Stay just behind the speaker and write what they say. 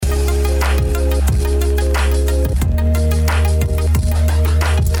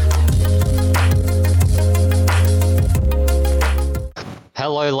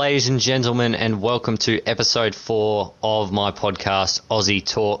Hello, ladies and gentlemen, and welcome to episode 4 of my podcast, Aussie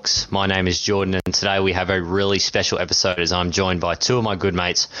Talks. My name is Jordan, and today we have a really special episode as I'm joined by two of my good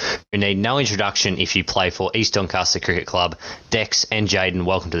mates who need no introduction if you play for East Doncaster Cricket Club, Dex and Jayden.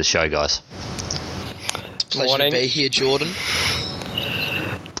 Welcome to the show, guys. Pleasure to be here, Jordan.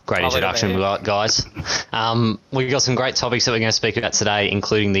 Great introduction, guys. We've got some great topics that we're going to speak about today,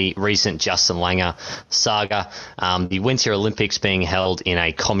 including the recent Justin Langer saga, the Winter Olympics being held in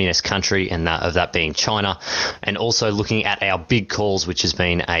a communist country, and that being China, and also looking at our big calls, which has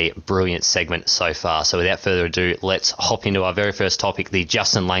been a brilliant segment so far. So without further ado, let's hop into our very first topic, the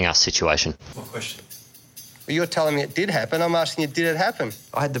Justin Langer situation. What question? Well, you're telling me it did happen. I'm asking you, did it happen?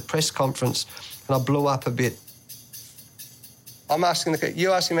 I had the press conference and I blew up a bit. I'm asking,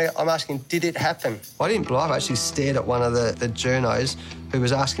 you asking me, I'm asking, did it happen? I didn't blow up. I actually stared at one of the journos who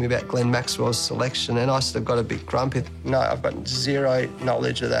was asking me about Glenn Maxwell's selection, and I sort of got a bit grumpy. No, I've got zero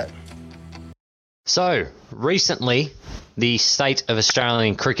knowledge of that. So, recently, the state of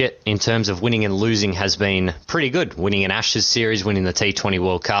Australian cricket in terms of winning and losing has been pretty good. Winning an Ashes series, winning the T20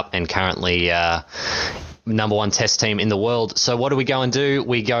 World Cup, and currently number one test team in the world. So what do we go and do?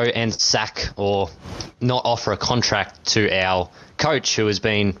 We go and sack or not offer a contract to our coach who has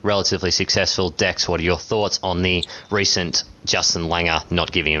been relatively successful. Dex, what are your thoughts on the recent Justin Langer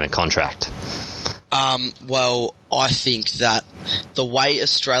not giving him a contract? Well, I think that the way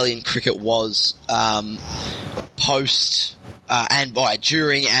Australian cricket was post and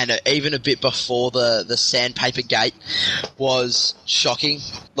during and even a bit before the sandpaper gate was shocking.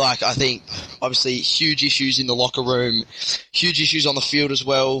 Like, I think obviously huge issues in the locker room, huge issues on the field as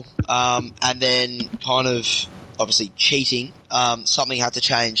well, and then kind of obviously cheating. Something had to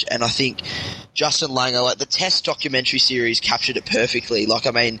change, and I think Justin Langer, like the Test documentary series, captured it perfectly. Like,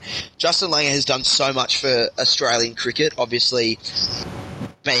 I mean, Justin Langer has done so much for Australian cricket. Obviously,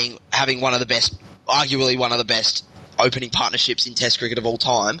 having one of the best, arguably one of the best opening partnerships in Test cricket of all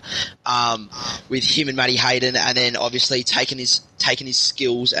time, with him and Matty Hayden, and then obviously taking his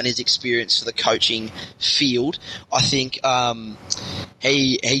skills and his experience to the coaching field. I think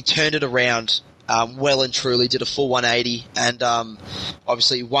he turned it around. Well and truly did a full 180, and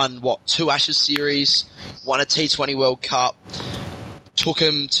obviously won, 2 Ashes series, won a T20 World Cup, took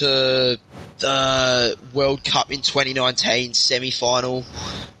him to the World Cup in 2019 semi-final,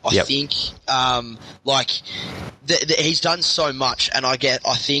 I think. He's done so much, and I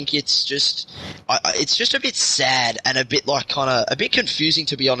think it's just a bit sad and a bit a bit confusing,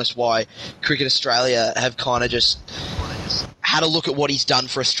 to be honest, why Cricket Australia have kind of just had a look at what he's done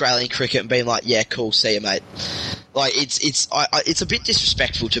for Australian cricket and been like, yeah, cool, see you, mate. Like, it's a bit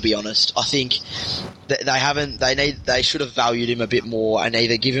disrespectful, to be honest. I think that they should have valued him a bit more and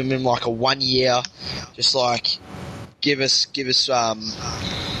either give him like a 1 year, just like give us a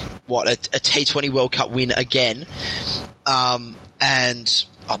T20 World Cup win again, and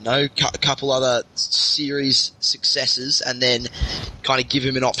I don't know, a couple other series successes, and then kind of give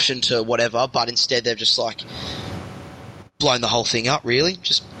him an option to whatever. But instead, they've just like blown the whole thing up, really.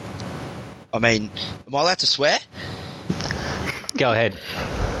 Just, I mean, am I allowed to swear? Go ahead.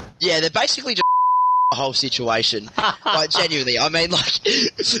 Yeah, they're basically just the whole situation. Like, genuinely, I mean, like,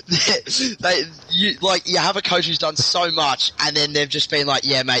 you have a coach who's done so much, and then they've just been like,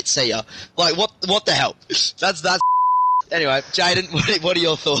 yeah, mate, see ya. Like, what the hell? That's. Anyway, Jayden, what are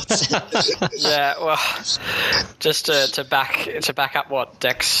your thoughts? Yeah, well, just to back up what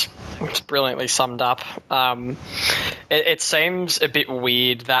Dex brilliantly summed up, it seems a bit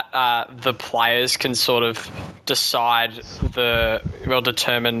weird that the players can sort of determine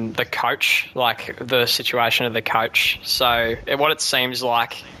the coach, like the situation of the coach. So what it seems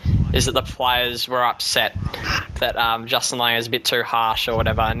like is that the players were upset that Justin Langer is a bit too harsh or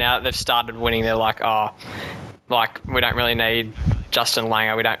whatever. Now that they've started winning, they're like, oh, like, we don't really need Justin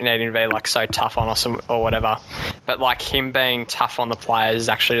Langer. We don't need him to be, like, so tough on us or whatever. But, like, him being tough on the players is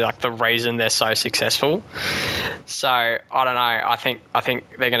actually, like, the reason they're so successful. So, I don't know. I think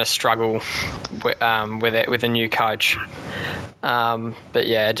they're going to struggle with a new coach. But,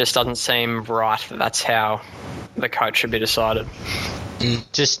 yeah, it just doesn't seem right that that's how the coach should be decided.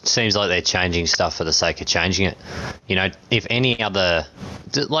 Just seems like they're changing stuff for the sake of changing it. You know, if any other...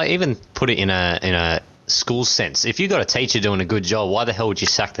 Like, even put it in a school sense. If you've got a teacher doing a good job, why the hell would you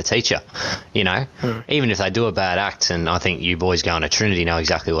sack the teacher? You know, even if they do a bad act, and I think you boys going to Trinity know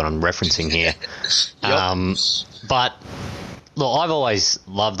exactly what I'm referencing here. But look, I've always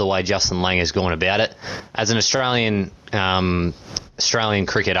loved the way Justin Langer's gone about it. As an Australian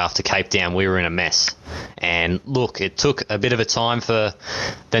cricket after Cape Town, we were in a mess. And look, it took a bit of a time for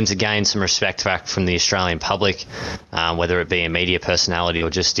them to gain some respect back from the Australian public, whether it be a media personality or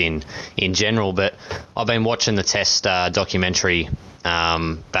just in general. But I've been watching the Test documentary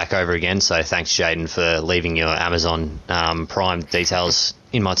back over again, so thanks, Jayden, for leaving your Amazon Prime details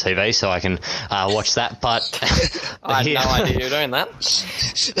in my TV so I can watch that. But I had no idea you were doing that.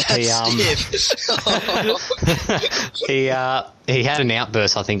 He had an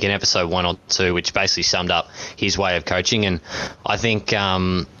outburst, I think, in episode 1 or 2, which basically summed up his way of coaching, and I think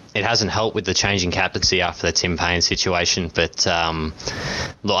it hasn't helped with the changing captaincy after the Tim Payne situation. But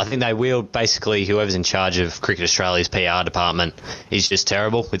look, I think they will basically, whoever's in charge of Cricket Australia's PR department is just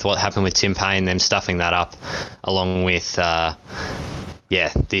terrible with what happened with Tim Payne, them stuffing that up, along with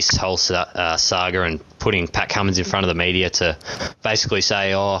this whole saga, and putting Pat Cummins in front of the media to basically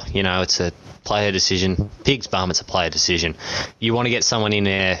say, it's a player decision. Pig's bum, it's a player decision. You want to get someone in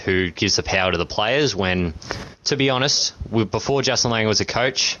there who gives the power to the players when, to be honest, before Justin Langer was a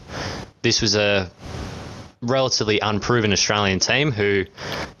coach, this was a relatively unproven Australian team who,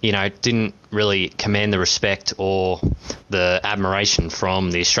 didn't really command the respect or the admiration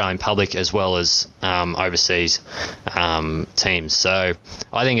from the Australian public as well as overseas teams. So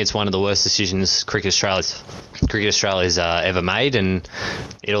I think it's one of the worst decisions Cricket Australia's ever made, and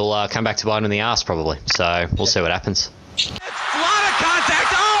it'll come back to bite in the arse probably. So we'll see what happens. It's a lot of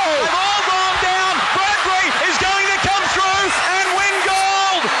contact. Oh! They've all gone down. Bradbury is going to come through and win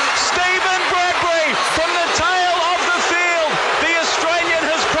gold. Stephen Bradbury from the tail of the field. The Australian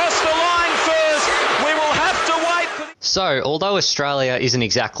has crossed the line first. We will have to wait for the... So, although Australia isn't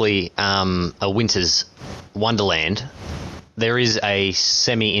exactly a winter's wonderland, there is a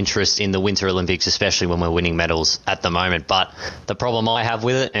semi-interest in the Winter Olympics, especially when we're winning medals at the moment. But the problem I have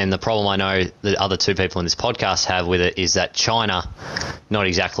with it, and the problem I know the other two people in this podcast have with it, is that China, not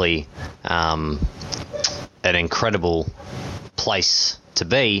exactly an incredible place to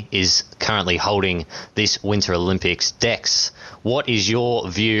be, is currently holding this Winter Olympics. Dex, what is your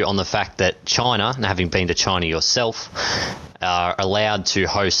view on the fact that China, and having been to China yourself, are allowed to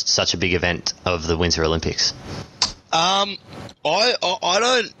host such a big event of the Winter Olympics? I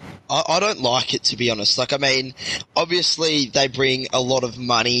don't like it, to be honest. Obviously they bring a lot of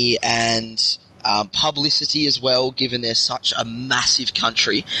money and publicity as well, given they're such a massive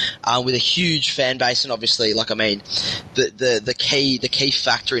country with a huge fan base. And obviously, the key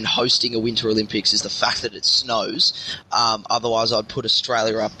factor in hosting a Winter Olympics is the fact that it snows. Otherwise, I'd put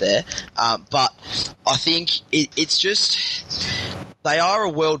Australia up there. But I think it's just... They are a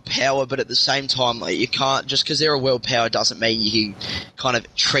world power, but at the same time, you can't, just because they're a world power doesn't mean you can kind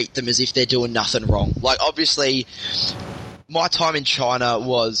of treat them as if they're doing nothing wrong. Obviously, my time in China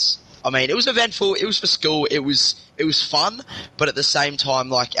was, it was eventful, it was for school, it was fun, but at the same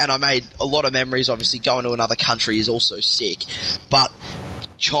time, and I made a lot of memories. Obviously, going to another country is also sick, but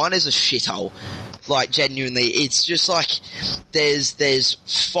China's a shithole. Genuinely, it's just there's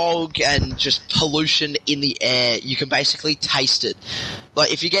fog and just pollution in the air. You can basically taste it.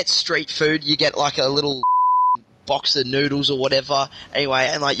 If you get street food, you get a little box of noodles or whatever. Anyway,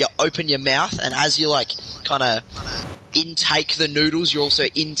 and you open your mouth, and as you kind of intake the noodles, you also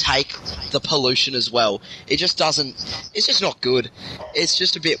intake the pollution as well. It just doesn't. It's just not good. It's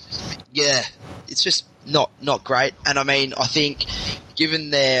just a bit. Yeah, it's just not great. And I think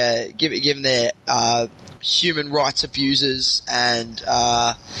given their human rights abusers and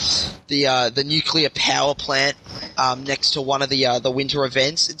the nuclear power plant next to one of the winter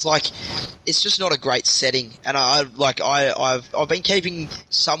events, it's just not a great setting. And I've been keeping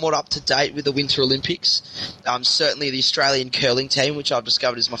somewhat up to date with the Winter Olympics. Certainly the Australian curling team, which I've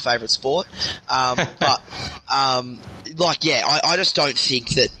discovered is my favourite sport. I just don't think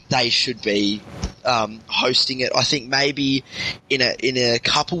that they should be hosting it. I think maybe in a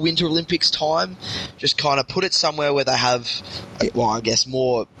couple Winter Olympics time, just kind of put it somewhere where they have,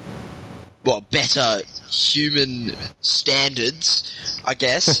 better human standards, I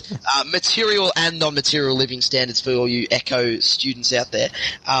guess. Material and non-material living standards for all you Echo students out there.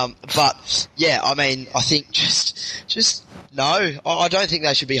 I think just no. I don't think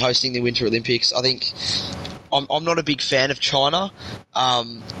they should be hosting the Winter Olympics. I think I'm not a big fan of China.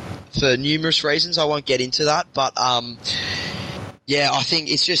 For numerous reasons, I won't get into that, but I think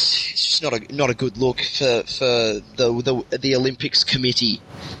it's just not a good look for the Olympics committee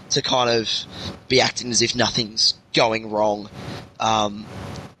to kind of be acting as if nothing's going wrong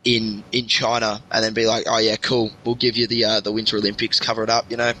in China, and then be like, oh yeah, cool, we'll give you the Winter Olympics, cover it up,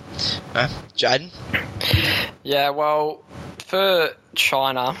 Jayden? Yeah, well, for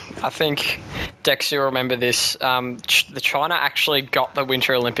China, I think Dex, you'll remember this. The China actually got the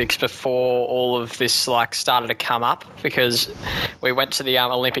Winter Olympics before all of this started to come up, because we went to the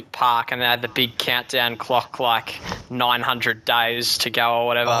Olympic Park and they had the big countdown clock, 900 days to go or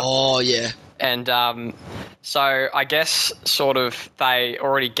whatever. Oh, yeah. And so I guess sort of they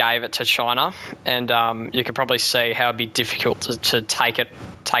already gave it to China, and you could probably see how it'd be difficult to take it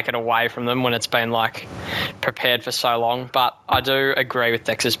away from them when it's been prepared for so long. But I do agree with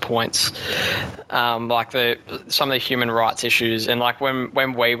Dex's points, some of the human rights issues, and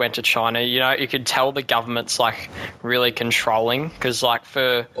when we went to China, you could tell the government's really controlling, because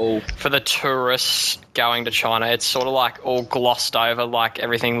for the tourists going to China, it's sort of all glossed over,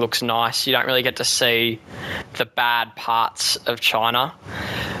 everything looks nice. You don't really get to see the bad parts of China.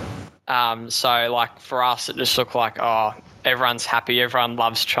 So for us, it just looked everyone's happy, everyone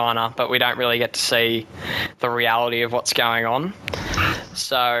loves China, but we don't really get to see the reality of what's going on.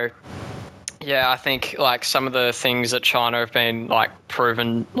 So yeah, I think some of the things that China have been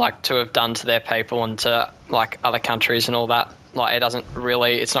proven to have done to their people and to other countries and all that,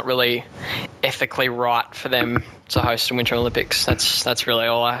 it's not really ethically right for them to host the Winter Olympics. That's really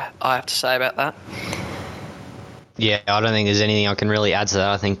all I have to say about that. Yeah, I don't think there's anything I can really add to that.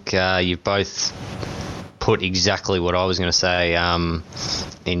 I think you've both put exactly what I was going to say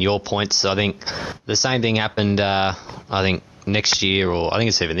in your points. I think the same thing happened, I think, next year, or I think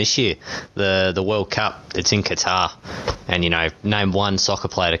it's even this year, the World Cup. It's in Qatar, and name one soccer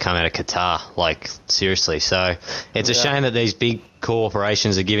player to come out of Qatar, seriously. So it's a shame that these big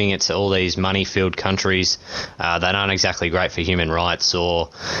corporations are giving it to all these money-filled countries that aren't exactly great for human rights, or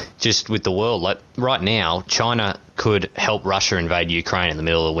just with the world. Right now, China could help Russia invade Ukraine in the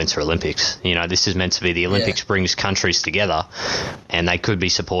middle of the Winter Olympics. This is meant to be, the Olympics brings countries together, and they could be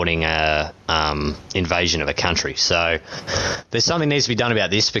supporting a invasion of a country. So there's something needs to be done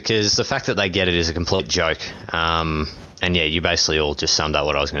about this, because the fact that they get it is a complete joke. And yeah, you basically all just summed up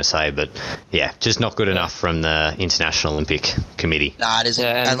what I was going to say, but yeah, just not good enough from the International Olympic Committee. Nah, it isn't.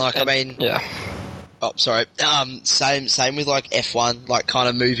 Yeah, Yeah. Oh, sorry. Same with F1, kind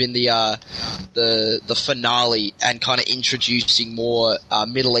of moving the finale and kind of introducing more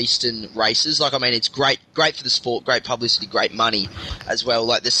Middle Eastern races. It's great for the sport, great publicity, great money as well.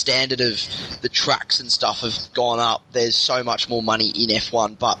 The standard of the tracks and stuff have gone up. There's so much more money in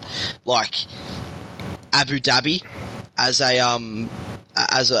F1, but Abu Dhabi as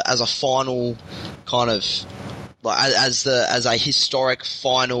a final kind of as a historic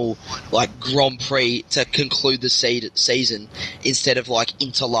final Grand Prix to conclude the season, instead of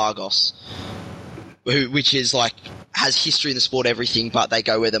Interlagos, which is has history in the sport, everything, but they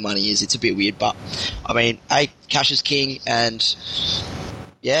go where the money is. It's a bit weird, but hey, cash is king, and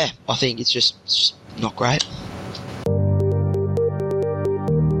yeah, I think it's just not great.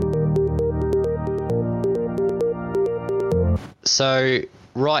 So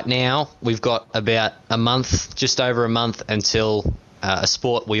right now, we've got about a month, just over a month, until a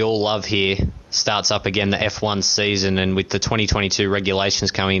sport we all love here starts up again, the F1 season, and with the 2022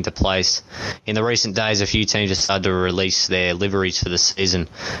 regulations coming into place, in the recent days, a few teams have started to release their liveries for the season.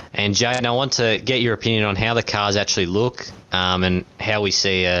 And Jayden, I want to get your opinion on how the cars actually look, and how we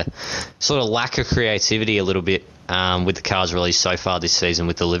see a sort of lack of creativity a little bit with the cars released so far this season,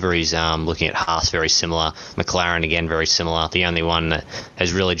 with the liveries. Looking at Haas, very similar. McLaren, again, very similar. The only one that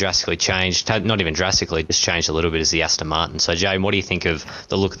has really drastically changed, not even drastically, just changed a little bit, is the Aston Martin. So, Jay, what do you think of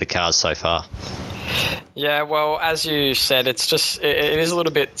the look of the cars so far? Yeah, well, as you said, it is a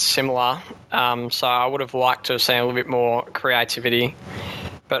little bit similar. So I would have liked to have seen a little bit more creativity.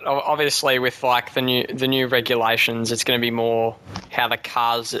 But obviously, with the new regulations, it's going to be more how the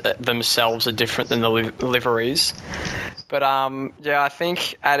cars themselves are different than the liveries. But I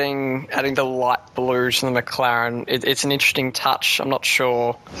think adding the light blue to the McLaren, it's an interesting touch. I'm not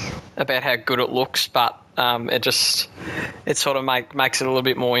sure about how good it looks, but it sort of makes it a little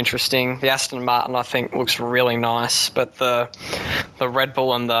bit more interesting. The Aston Martin, I think, looks really nice, but the Red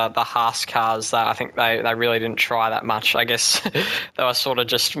Bull and the Haas cars, I think they really didn't try that much. I guess they were sort of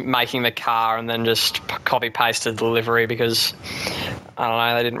just making the car and then just copy pasted the livery, because I don't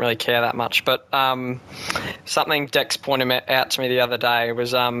know, they didn't really care that much. But something Dex pointed out to me the other day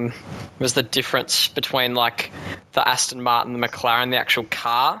was the difference between the Aston Martin and the McLaren, the actual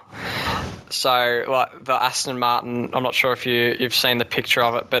car. So, the Aston Martin, I'm not sure if you've seen the picture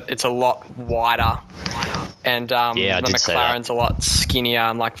of it, but it's a lot wider. And the McLaren's a lot skinnier,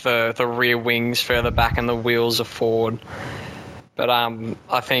 and the rear wings further back and the wheels are forward. But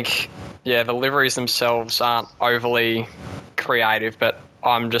I think, the liveries themselves aren't overly creative, but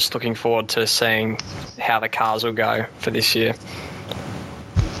I'm just looking forward to seeing how the cars will go for this year.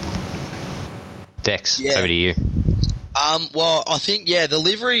 Dex, Yeah. over to you. Well, I think, the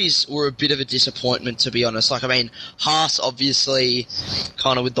liveries were a bit of a disappointment, to be honest. Like, I mean, Haas, obviously,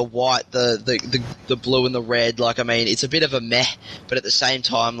 kind of with the white, the blue and the red, like, I mean, it's a bit of a meh, but at the same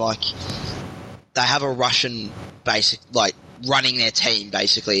time, like, they have a Russian running their team,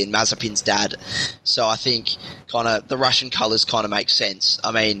 basically, and Mazepin's dad. So I think kind of the Russian colours kind of make sense.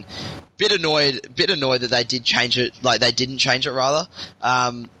 I mean, bit annoyed that they did change it, they didn't change it rather.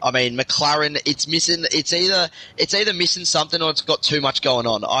 I mean, McLaren, it's either missing something or it's got too much going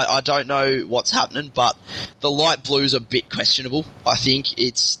on. I don't know what's happening, but the light blue's a bit questionable. I think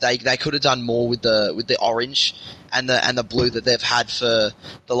they could have done more with the orange and the blue that they've had for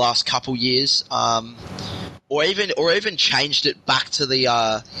the last couple years. Or even changed it back to the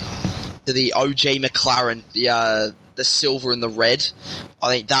OG McLaren, the silver and the red. I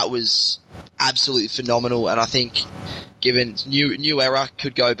think that was absolutely phenomenal, and I think given new era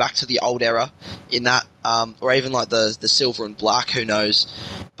could go back to the old era in that, or even like the silver and black, who knows?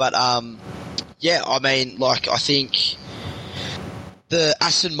 But I mean, like, I think the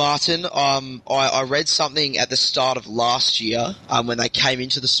Aston Martin, I read something at the start of last year when they came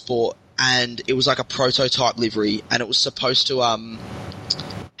into the sport, and it was like a prototype livery, and it was supposed to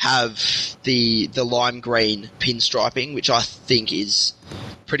have the lime green pinstriping, which I think is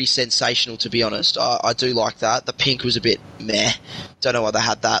pretty sensational, to be honest. I do like that. The pink was a bit meh. Don't know why they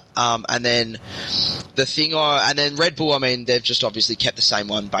had that. And then Red Bull, I mean, they've just obviously kept the same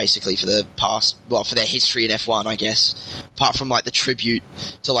one basically for the past, for their history in F1, I guess. Apart from like the tribute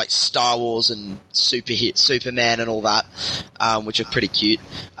to like Star Wars and Superman and all that, which are pretty cute.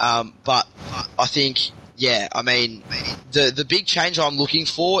 But I think, I mean, the big change I'm looking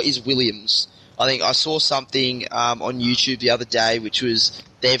for is Williams. I think I saw something on YouTube the other day, which was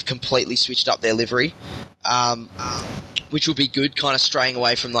they've completely switched up their livery, which will be good, kind of straying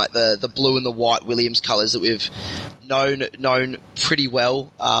away from like the blue and the white Williams colours that we've known pretty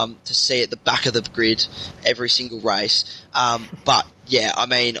well to see at the back of the grid every single race. But I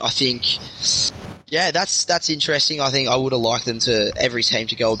mean, I think that's interesting. I think I would have liked them to every team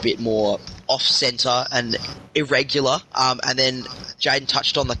to go a bit more off centre and irregular. And then Jayden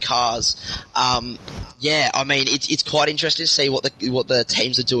touched on the cars. I mean, it's quite interesting to see what the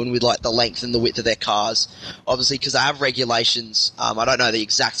teams are doing with like the length and the width of their cars. Obviously, because they have regulations. I don't know the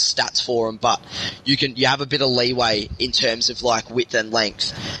exact stats for them, but you have a bit of leeway in terms of like width and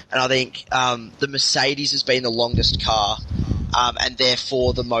length. And I think the Mercedes has been the longest car. And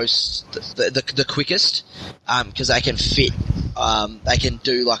therefore the quickest, because they can fit, they can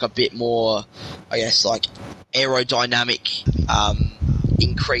do like a bit more, I guess, like aerodynamic,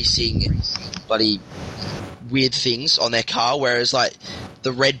 increasing bloody weird things on their car, whereas like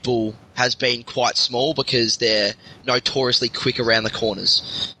the Red Bull has been quite small because they're notoriously quick around the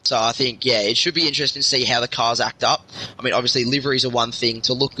corners. So I think, it should be interesting to see how the cars act up. I mean, obviously liveries are one thing,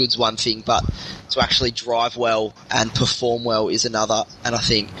 to look good's one thing, but to actually drive well and perform well is another. And I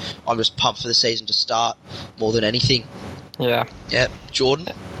think I'm just pumped for the season to start more than anything. Yeah. Yeah. Jordan?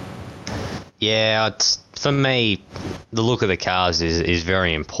 Yeah, for me, the look of the cars is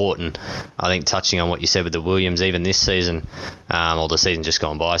very important. I think touching on what you said with the Williams, even this season, or the season just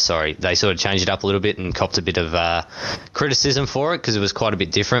gone by, they sort of changed it up a little bit and copped a bit of criticism for it because it was quite a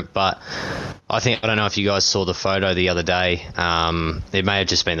bit different. But I don't know if you guys saw the photo the other day. It may have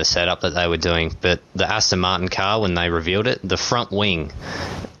just been the setup that they were doing, but the Aston Martin car, when they revealed it, the front wing,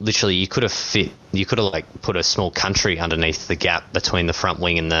 literally you could have like put a small country underneath the gap between the front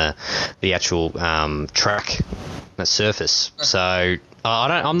wing and the actual track, the surface. So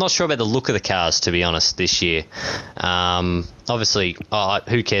I'm not sure about the look of the cars, to be honest, this year. Obviously,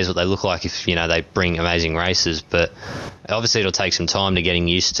 who cares what they look like if they bring amazing races, but obviously it'll take some time to getting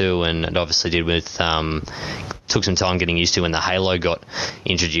used to, and it obviously did took some time getting used to when the halo got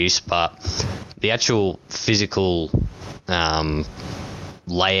introduced. But the actual physical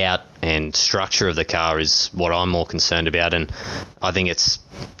layout and structure of the car is what I'm more concerned about, and I think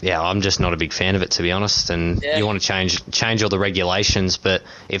I'm just not a big fan of it, to be honest. And you want to change all the regulations, but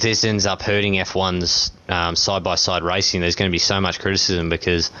if this ends up hurting F1's side-by-side racing, there's going to be so much criticism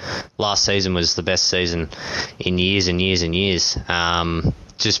because last season was the best season in years and years and years.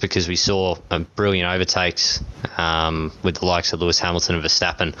 Just because we saw brilliant overtakes with the likes of Lewis Hamilton and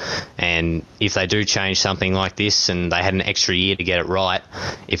Verstappen. And if they do change something like this and they had an extra year to get it right,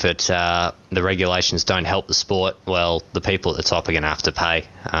 if the regulations don't help the sport, well, the people at the top are going to have to pay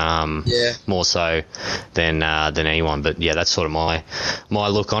more so than anyone. But that's sort of my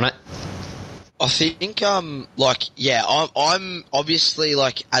look on it. I think, I'm obviously,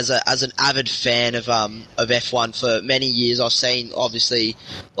 like, as an avid fan of F1 for many years. I've seen, obviously,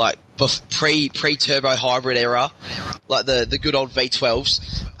 like, pre-turbo hybrid era, like the good old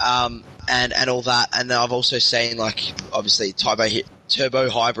V12s, and all that. And then I've also seen, like, obviously turbo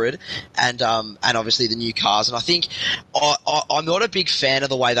hybrid and obviously the new cars. And I think I'm not a big fan of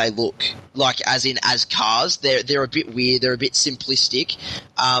the way they look, like as cars. They're a bit weird. They're a bit simplistic.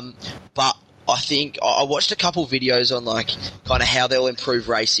 But I think I watched a couple videos on, like, kind of how they'll improve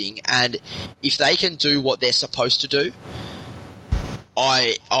racing, and if they can do what they're supposed to do,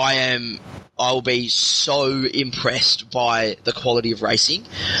 I will be so impressed by the quality of racing.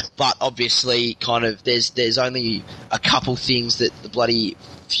 But obviously, kind of, there's only a couple things that the bloody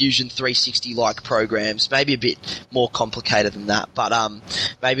Fusion 360 like programs, maybe a bit more complicated than that, but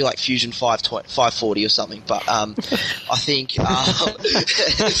maybe like Fusion 540 or something. But I think, but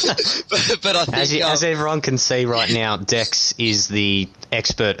I think, as everyone can see right now, Dex is the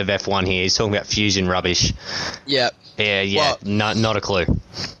expert of F1 here. He's talking about Fusion rubbish. Yeah. Yeah. Well, not a clue.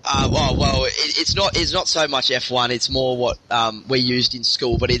 It's not so much F1. It's more what we used in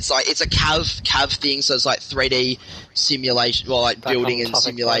school. But it's a CAV thing. So it's like 3D simulation, well, like building and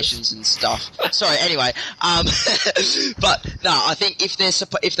simulations and stuff. Sorry. Anyway, but no, I think if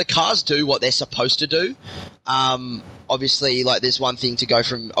the cars do what they're supposed to do, obviously, like, there's one thing to go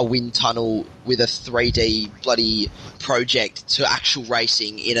from a wind tunnel with a 3D bloody project to actual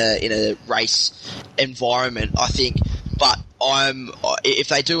racing in a race environment, I think. But if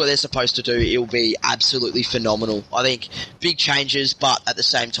they do what they're supposed to do, it'll be absolutely phenomenal. I think big changes, but at the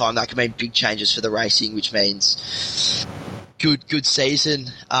same time, that can mean big changes for the racing, which means good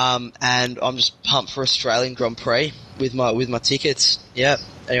season. And I'm just pumped for Australian Grand Prix with my tickets. Yeah.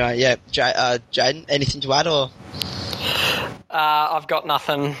 Anyway, yeah. Jayden, anything to add, or? I've got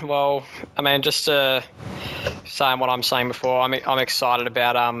nothing. Well, I mean, just to saying what I'm saying before, I'm excited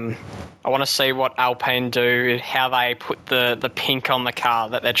about. I want to see what Alpine do, how they put the pink on the car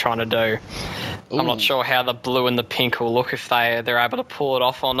that they're trying to do. Ooh. I'm not sure how the blue and the pink will look, if they're able to pull it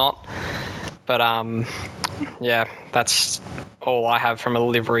off or not. But yeah, that's all I have from a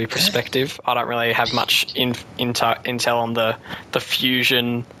livery perspective. I don't really have much intel on the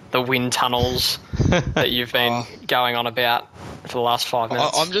Fusion, the wind tunnels that you've been going on about for the last 5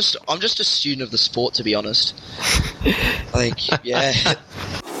 minutes. I'm just a student of the sport, to be honest. I think, yeah.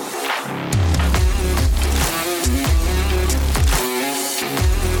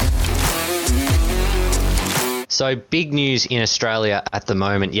 So, big news in Australia at the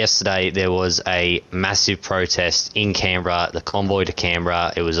moment. Yesterday, there was a massive protest in Canberra, the convoy to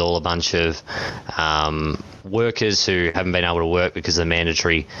Canberra. It was all a bunch of workers who haven't been able to work because of the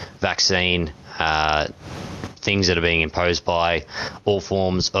mandatory vaccine things that are being imposed by all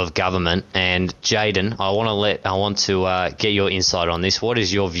forms of government. And Jayden, I want to get your insight on this. What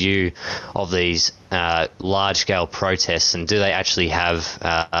is your view of these large-scale protests, and do they actually have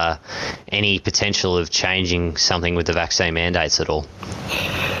any potential of changing something with the vaccine mandates at all?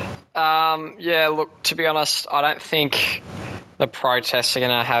 Yeah, look, to be honest, I don't think the protests are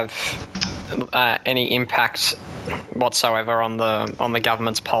going to have any impact whatsoever on the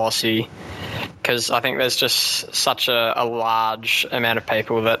government's policy, because I think there's just such a large amount of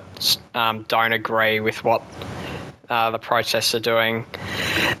people that don't agree with what the protests are doing.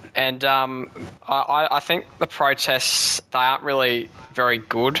 And I think the protests, they aren't really very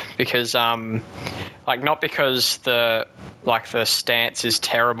good, because not because the stance is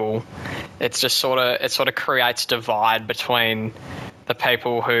terrible. It's just sort of creates divide between the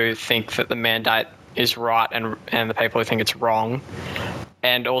people who think that the mandate is right and the people who think it's wrong,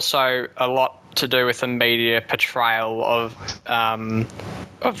 and also a lot to do with the media portrayal of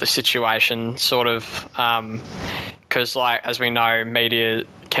the situation, sort of, because as we know, media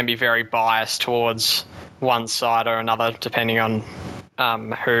can be very biased towards one side or another depending on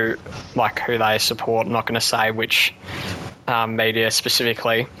who they support. I'm not going to say which media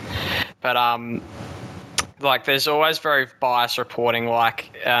specifically, but there's always very biased reporting.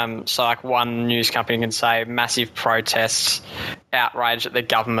 One news company can say massive protests, outrage at the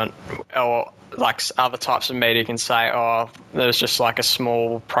government, or other types of media can say, oh, there's just a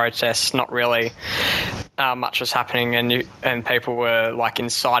small protest, not really much was happening, and people were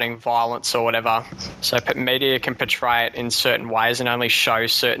inciting violence or whatever. So media can portray it in certain ways and only show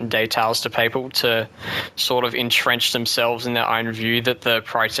certain details to people to sort of entrench themselves in their own view that the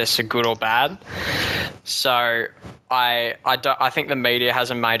protests are good or bad. So I think the media has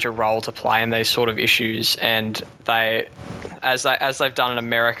a major role to play in these sort of issues, and as they've done in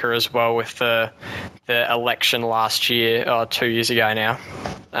America as well with the election last year, or 2 years ago now.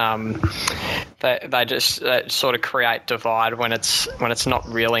 They just sort of create divide when it's not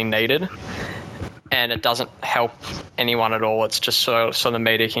really needed. and it doesn't help anyone at all. It's just so the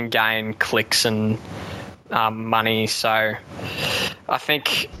media can gain clicks and money. So I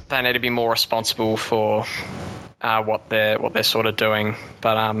think they need to be more responsible for what they're sort of doing.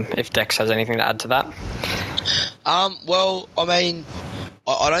 But if Dex has anything to add to that. Well, I mean,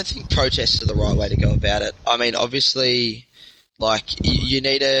 I don't think protests are the right way to go about it. I mean, obviously, like, you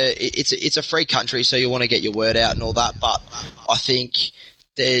need it's a free country, so you want to get your word out and all that, but I think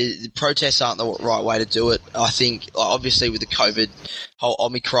the protests aren't the right way to do it. I think, obviously, with the COVID, whole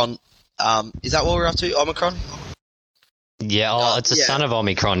Omicron, is that what we're up to, Omicron? Yeah, it's the son of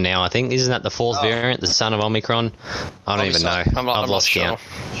Omicron now, I think. Isn't that the fourth variant, the son of Omicron? I don't even know. I've lost count.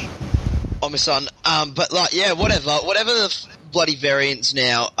 Omicron. But, like, yeah, whatever the bloody variants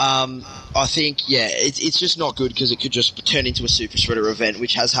now, I think, yeah, it's just not good because it could just turn into a super spreader event,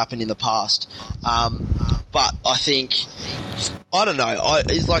 which has happened in the past. But I think, I don't know,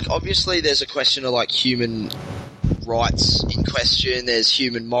 it's like, obviously there's a question of, like, human rights in question, there's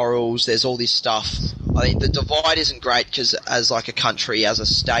human morals, there's all this stuff. I think the divide isn't great because as like a country, as a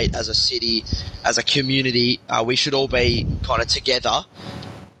state, as a city, as a community, we should all be kind of together.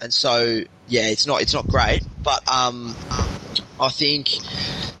 And so, yeah, it's not great, but I think,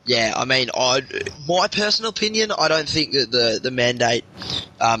 yeah, I mean, my personal opinion, I don't think that the mandate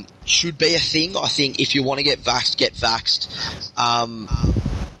should be a thing. I think if you want to get vaxxed, get vaxxed,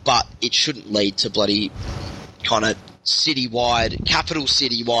 but it shouldn't lead to bloody kind of capital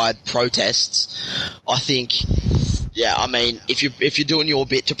citywide protests. I think, yeah, I mean, if you're doing your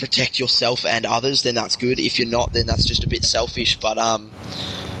bit to protect yourself and others, then that's good. If you're not, then that's just a bit selfish. But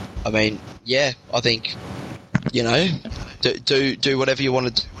I mean, yeah, I think, you know, do whatever you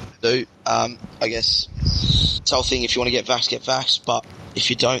want to do. I guess it's the whole thing. If you want to get vaxxed. But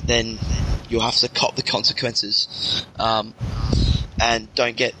if you don't, then you'll have to cop the consequences. And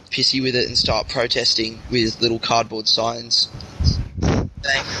don't get pissy with it and start protesting with little cardboard signs saying,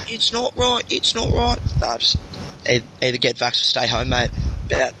 it's not right. No, just either get vaxxed or stay home, mate.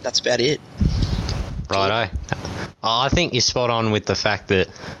 That's about it. Righto. I think you're spot on with the fact that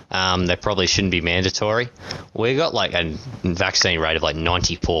they probably shouldn't be mandatory. We got like a vaccine rate of like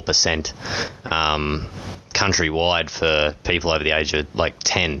 94% countrywide for people over the age of like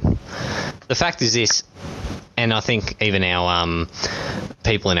 10. The fact is this, and I think even our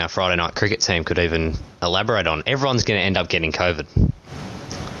people in our Friday night cricket team could even elaborate on, everyone's going to end up getting COVID.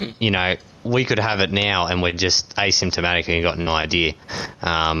 You know, we could have it now and we're just asymptomatic and got no idea.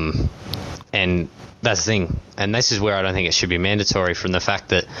 And that's the thing. And this is where I don't think it should be mandatory, from the fact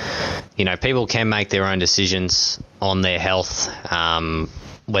that, you know, people can make their own decisions on their health,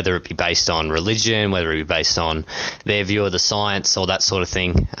 whether it be based on religion, whether it be based on their view of the science or that sort of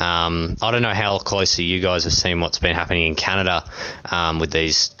thing. I don't know how closely you guys have seen what's been happening in Canada with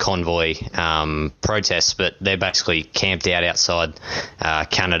these convoy protests, but they're basically camped out outside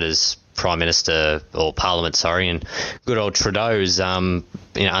Canada's Prime Minister or Parliament, and good old Trudeau's in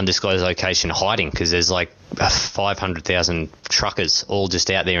an undisclosed location hiding because there's like 500,000 truckers all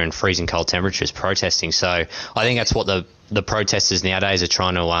just out there in freezing cold temperatures protesting. So I think that's what the protesters nowadays are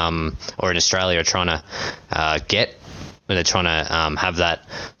trying to, or in Australia are trying to get. They're trying to have that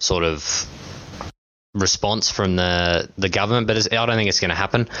sort of response from the government, but I don't think it's going to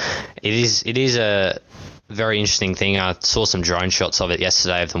happen. It is a very interesting thing. I saw some drone shots of it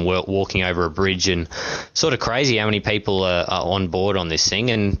yesterday of them walking over a bridge, and sort of crazy how many people are on board on this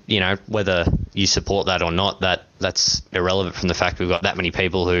thing. And, you know, whether you support that or not, that's irrelevant from the fact we've got that many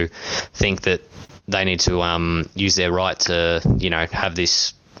people who think that they need to use their right to, you know, have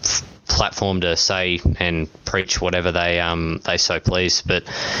this platform to say and preach whatever they so please. But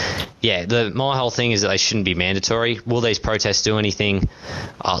yeah, my whole thing is that they shouldn't be mandatory. Will these protests do anything?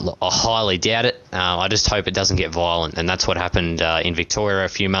 I highly doubt it. I just hope it doesn't get violent, and that's what happened in Victoria a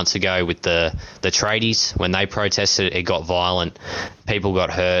few months ago with the tradies. When they protested, it got violent. People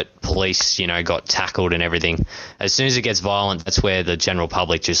got hurt. Police, you know, got tackled and everything. As soon as it gets violent, that's where the general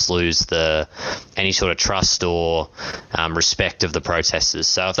public just lose any sort of trust or respect of the protesters.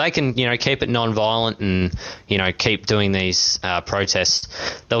 So if they can, you know, keep it non-violent and, you know, keep doing these protests,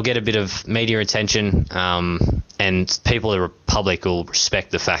 they'll get a bit of media attention, and people in the public will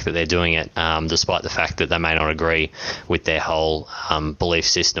respect the fact that they're doing it, despite the fact that they may not agree with their whole belief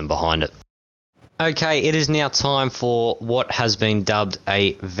system behind it. Okay, it is now time for what has been dubbed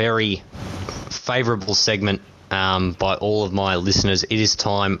a very favourable segment by all of my listeners. It is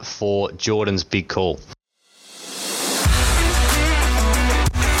time for Jordan's Big Call.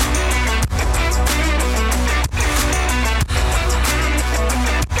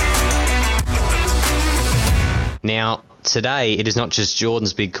 Now, today it is not just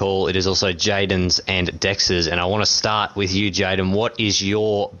Jordan's big call, it is also Jayden's and Dex's. And I want to start with you, Jayden. What is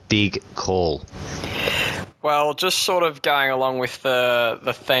your big call? Well, just sort of going along with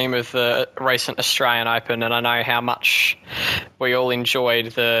the theme of the recent Australian Open, and I know how much we all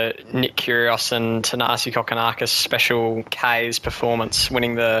enjoyed the Nick Kyrgios and Thanasi Kokkinakis special K's performance,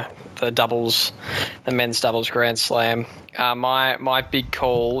 winning the doubles, the men's doubles Grand Slam. My big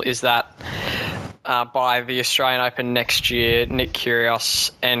call is that by the Australian Open next year, Nick Kyrgios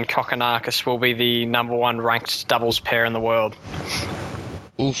and Kokkinakis will be the number one ranked doubles pair in the world.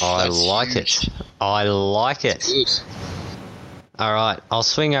 Oof, I like huge. it. I like it. All right, I'll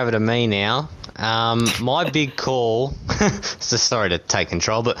swing over to me now. My big call, so sorry to take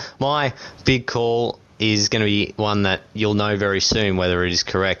control, but my big call is going to be one that you'll know very soon whether it is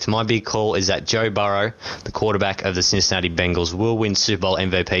correct. My big call is that Joe Burrow, the quarterback of the Cincinnati Bengals, will win Super Bowl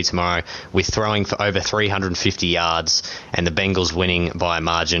MVP tomorrow with throwing for over 350 yards and the Bengals winning by a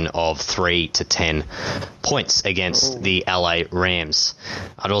margin of 3 to 10 points against the LA Rams.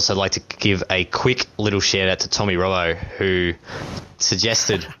 I'd also like to give a quick little shout out to Tommy Robbo, who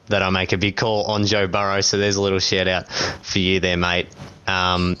suggested that I make a big call on Joe Burrow, so there's a little shout out for you there, mate.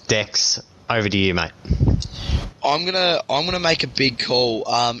 Dex, over to you, mate. I'm gonna make a big call.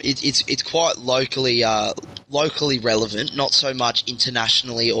 It's quite locally relevant, not so much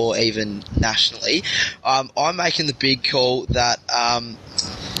internationally or even nationally. I'm making the big call that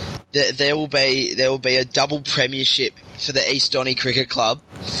there will be a double premiership for the East Donny Cricket Club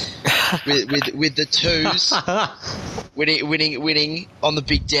with the twos winning on the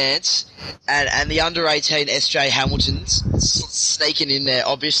big dance, and the under 18 SJ Hamiltons sneaking in there.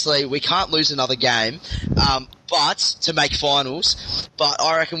 Obviously, we can't lose another game, but to make finals. But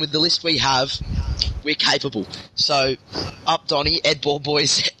I reckon with the list we have, we're capable. So up Donny, Ed Ball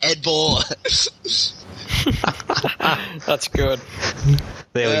boys, Ed Ball. That's good.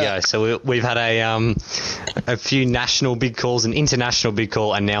 There we go. So we've had a few national big calls, an international big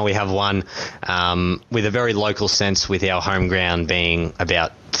call, and now we have one with a very local sense, with our home ground being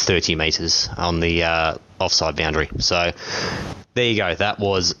about 30 metres on the offside boundary. So there you go. That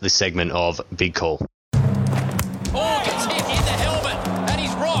was the segment of Big Call. Oh, gets hit in the helmet, and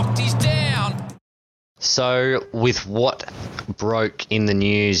he's rocked. He's down. So with what broke in the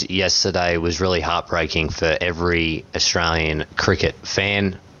news yesterday was really heartbreaking for every Australian cricket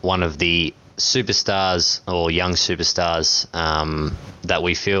fan. One of the superstars or young superstars that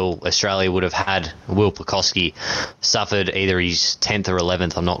we feel Australia would have had, Will Pucovski, suffered either his 10th or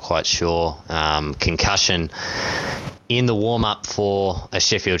 11th, I'm not quite sure, concussion. In the warm-up for a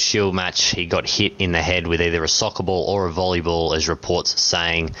Sheffield Shield match, he got hit in the head with either a soccer ball or a volleyball, as reports are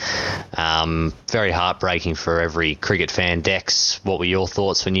saying. Very heartbreaking for every cricket fan. Dex, what were your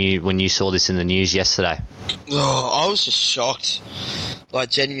thoughts when you saw this in the news yesterday? Oh, I was just shocked. Like,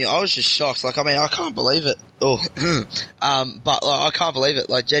 genuinely, I was just shocked. Like, I mean, I can't believe it. But I can't believe it.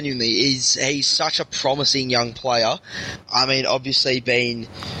 Like, genuinely, he's such a promising young player. I mean, obviously been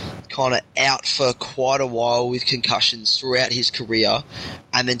kind of out for quite a while with concussions throughout his career,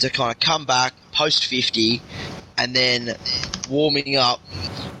 and then to kind of come back post 50 and then warming up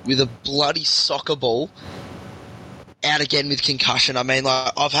with a bloody soccer ball out again with concussion. I mean,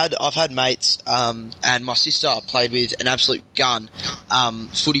 like, I've had mates, and my sister played with an absolute gun,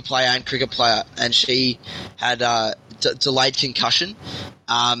 footy player and cricket player, and she had delayed concussion,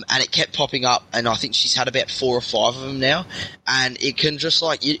 and it kept popping up, and I think she's had about 4 or 5 of them now, and it can just,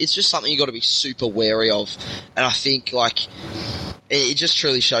 like, it's just something you got to be super wary of, and I think, like, it just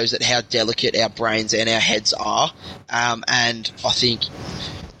truly shows that how delicate our brains and our heads are, and I think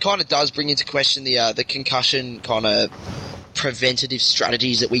kind of does bring into question the concussion kind of preventative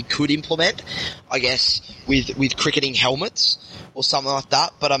strategies that we could implement, I guess, with cricketing helmets or something like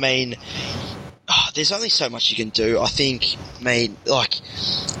that. But I mean, there's only so much you can do. I think, like,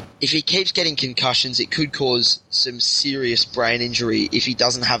 if he keeps getting concussions, it could cause some serious brain injury if he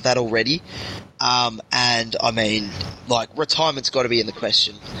doesn't have that already. And I mean, like, retirement's got to be in the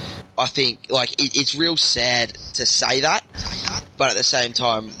question. I think, like, it's real sad to say that, but at the same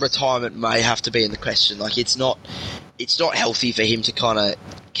time, retirement may have to be in the question. Like, it's not healthy for him to kind of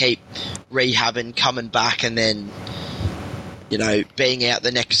keep rehabbing, coming back, and then, you know, being out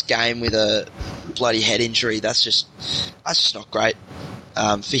the next game with a bloody head injury. That's just not great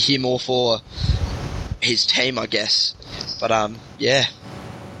for him or for his team, I guess. But yeah.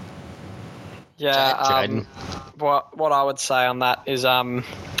 Yeah, what I would say on that is,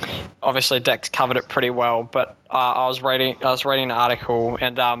 obviously Dex covered it pretty well, but I was reading an article,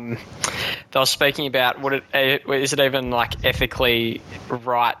 and they were speaking about is it even, like, ethically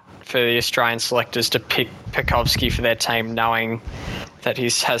right for the Australian selectors to pick Pekovski for their team, knowing that he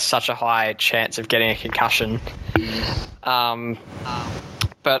has such a high chance of getting a concussion.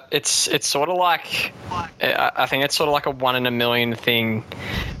 But it's sort of like, I think it's sort of like a 1 in a million thing.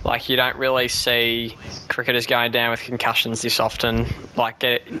 Like, you don't really see cricketers going down with concussions this often. Like,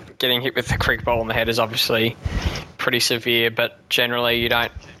 getting hit with a cricket ball on the head is obviously pretty severe, but generally you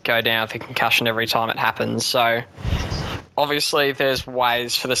don't go down with a concussion every time it happens. So obviously there's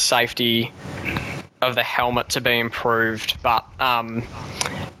ways for the safety of the helmet to be improved, but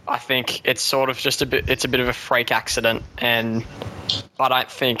I think it's sort of just it's a bit of a freak accident, and I don't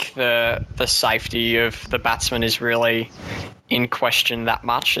think the safety of the batsman is really in question that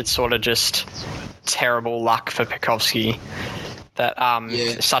much. It's sort of just terrible luck for Pekovski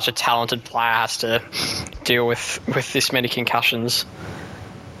that such a talented player has to deal with this many concussions.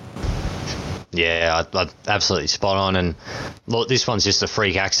 Yeah, I absolutely spot on. And look, this one's just a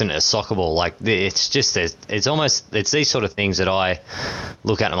freak accident, a soccer ball. Like, it's just, it's these sort of things that I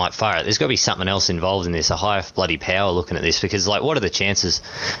look at and I'm like, fire it, there's got to be something else involved in this, a higher bloody power looking at this, because, like, what are the chances?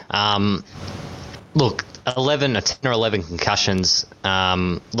 Look, 10 or 11 concussions.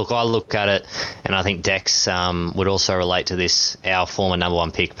 Look, I look at it, and I think Dex would also relate to this. Our former number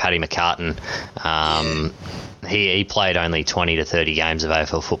one pick, Paddy McCartan, he played only 20 to 30 games of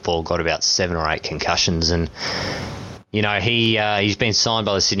AFL football, got about 7 or 8 concussions, and you know he's been signed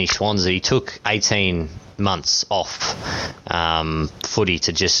by the Sydney Swans. He took 18 months off footy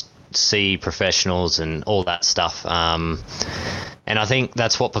to just see professionals and all that stuff. And I think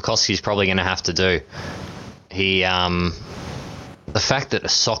that's what Pekovski's probably going to have to do. The fact that a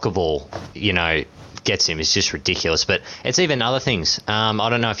soccer ball, gets him is just ridiculous. But it's even other things. I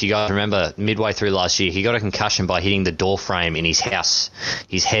don't know if you guys remember, midway through last year, he got a concussion by hitting the door frame in his house.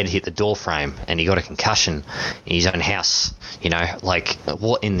 His head hit the door frame, and he got a concussion in his own house. Like,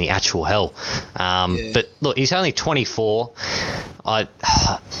 what in the actual hell? But look, he's only 24.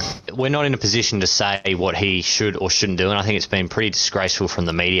 We're not in a position to say what he should or shouldn't do, and I think it's been pretty disgraceful from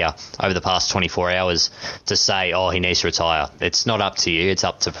the media over the past 24 hours to say, he needs to retire. It's not up to you. It's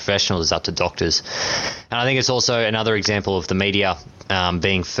up to professionals. It's up to doctors. And I think it's also another example of the media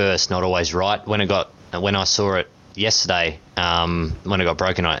being first, not always right. When I saw it yesterday, when it got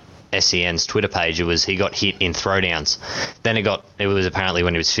broken on SEN's Twitter page, he got hit in throwdowns. Then it was apparently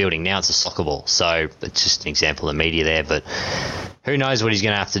when he was fielding. Now it's a soccer ball. So it's just an example of the media there. But who knows what he's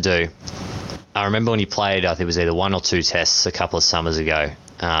going to have to do. I remember when he played, I think it was either 1 or 2 tests a couple of summers ago.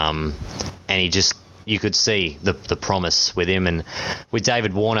 And you could see the promise with him, and with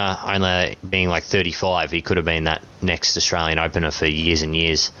David Warner only being like 35, he could have been that next Australian opener for years and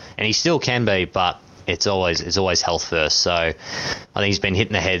years, and he still can be, but it's always health first. So I think he's been hit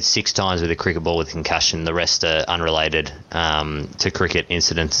in the head 6 times with a cricket ball with concussion. The rest are unrelated to cricket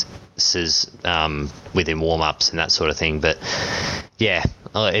incidences within warm-ups and that sort of thing. But yeah,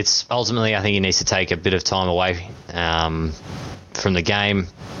 it's ultimately, I think he needs to take a bit of time away from the game,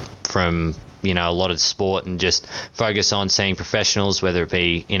 from a lot of sport, and just focus on seeing professionals, whether it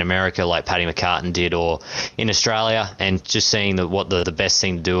be in America like Paddy McCartan did, or in Australia, and just seeing what the best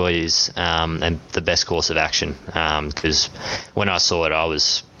thing to do is, and the best course of action. Because when I saw it,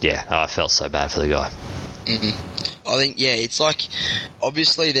 I felt so bad for the guy. Mm-hmm. I think, it's like,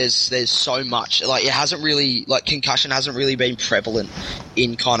 obviously there's so much, like, it hasn't really, like, concussion hasn't really been prevalent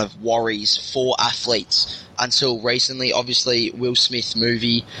in kind of worries for athletes until recently. Obviously, Will Smith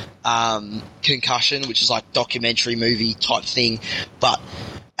movie, Concussion, which is like documentary movie type thing,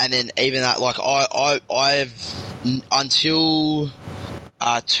 and then even that, like, I've until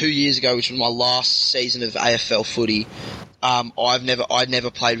 2 years ago, which was my last season of AFL footy, I'd never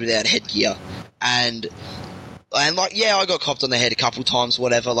played without headgear, and like, I got copped on the head a couple times,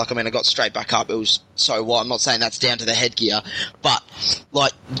 whatever. Like, I got straight back up. It was so what? I'm not saying that's down to the headgear, but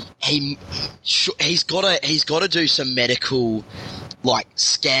like, he's got to do some medical, like,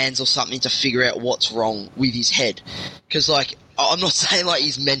 scans or something to figure out what's wrong with his head, because, like, I'm not saying like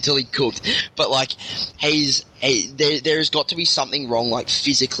he's mentally cooked, but like there's got to be something wrong, like,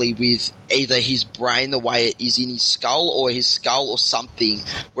 physically, with either his brain, the way it is in his skull, or his skull, or something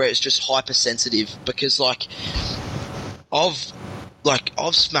where it's just hypersensitive. Because like I've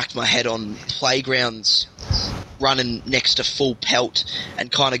smacked my head on playgrounds running next to full pelt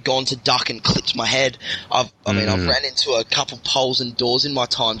and kind of gone to duck and clipped my head. I've ran into a couple poles and doors in my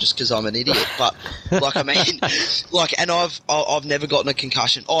time just because I'm an idiot. But and I've never gotten a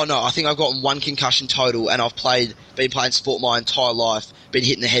concussion. Oh no, I think I've gotten 1 concussion total, and I've been playing sport my entire life, been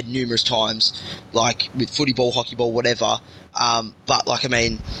hit in the head numerous times, like with footy ball, hockey ball, whatever. But like,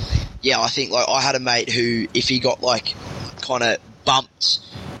 I think, like, I had a mate who, if he got like kind of bumped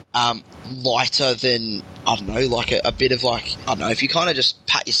lighter than, I don't know, like a bit of like, I don't know, if you kind of just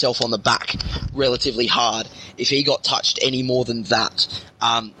pat yourself on the back relatively hard, if he got touched any more than that,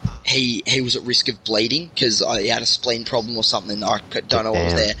 he was at risk of bleeding because he had a spleen problem or something. I don't know what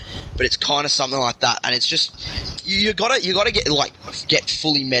was there, but it's kind of something like that. And it's just, you gotta get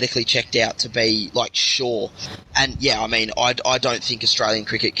fully medically checked out to be like sure. And yeah, I mean, I don't think Australian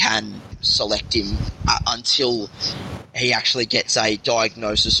cricket can select him until he actually gets a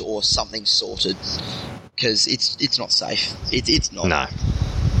diagnosis or something sorted, because it's not safe. It's not. No.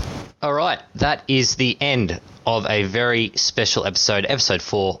 All right, that is the end of a very special episode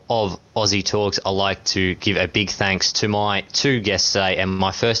 4 of Aussie Talks. I'd like to give a big thanks to my 2 guests today and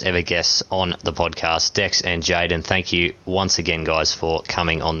my first ever guests on the podcast, Dex and Jayden. Thank you once again, guys, for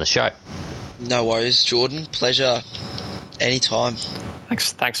coming on the show. No worries, Jordan. Pleasure. Anytime.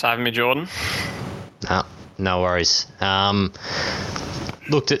 Thanks for having me, Jordan. No worries.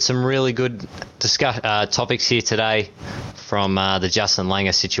 Looked at some really good topics here today, from the Justin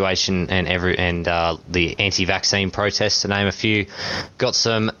Langer situation and the anti-vaccine protests, to name a few. Got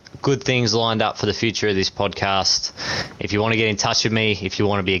some good things lined up for the future of this podcast. If you want to get in touch with me, if you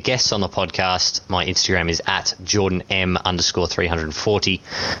want to be a guest on the podcast, my Instagram is at JordanM_340,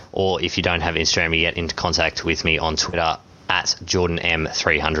 or if you don't have Instagram, you get into contact with me on Twitter at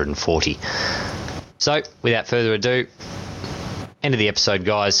JordanM340. So, without further ado, end of the episode,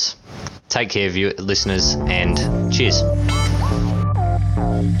 guys. Take care of you listeners, and cheers.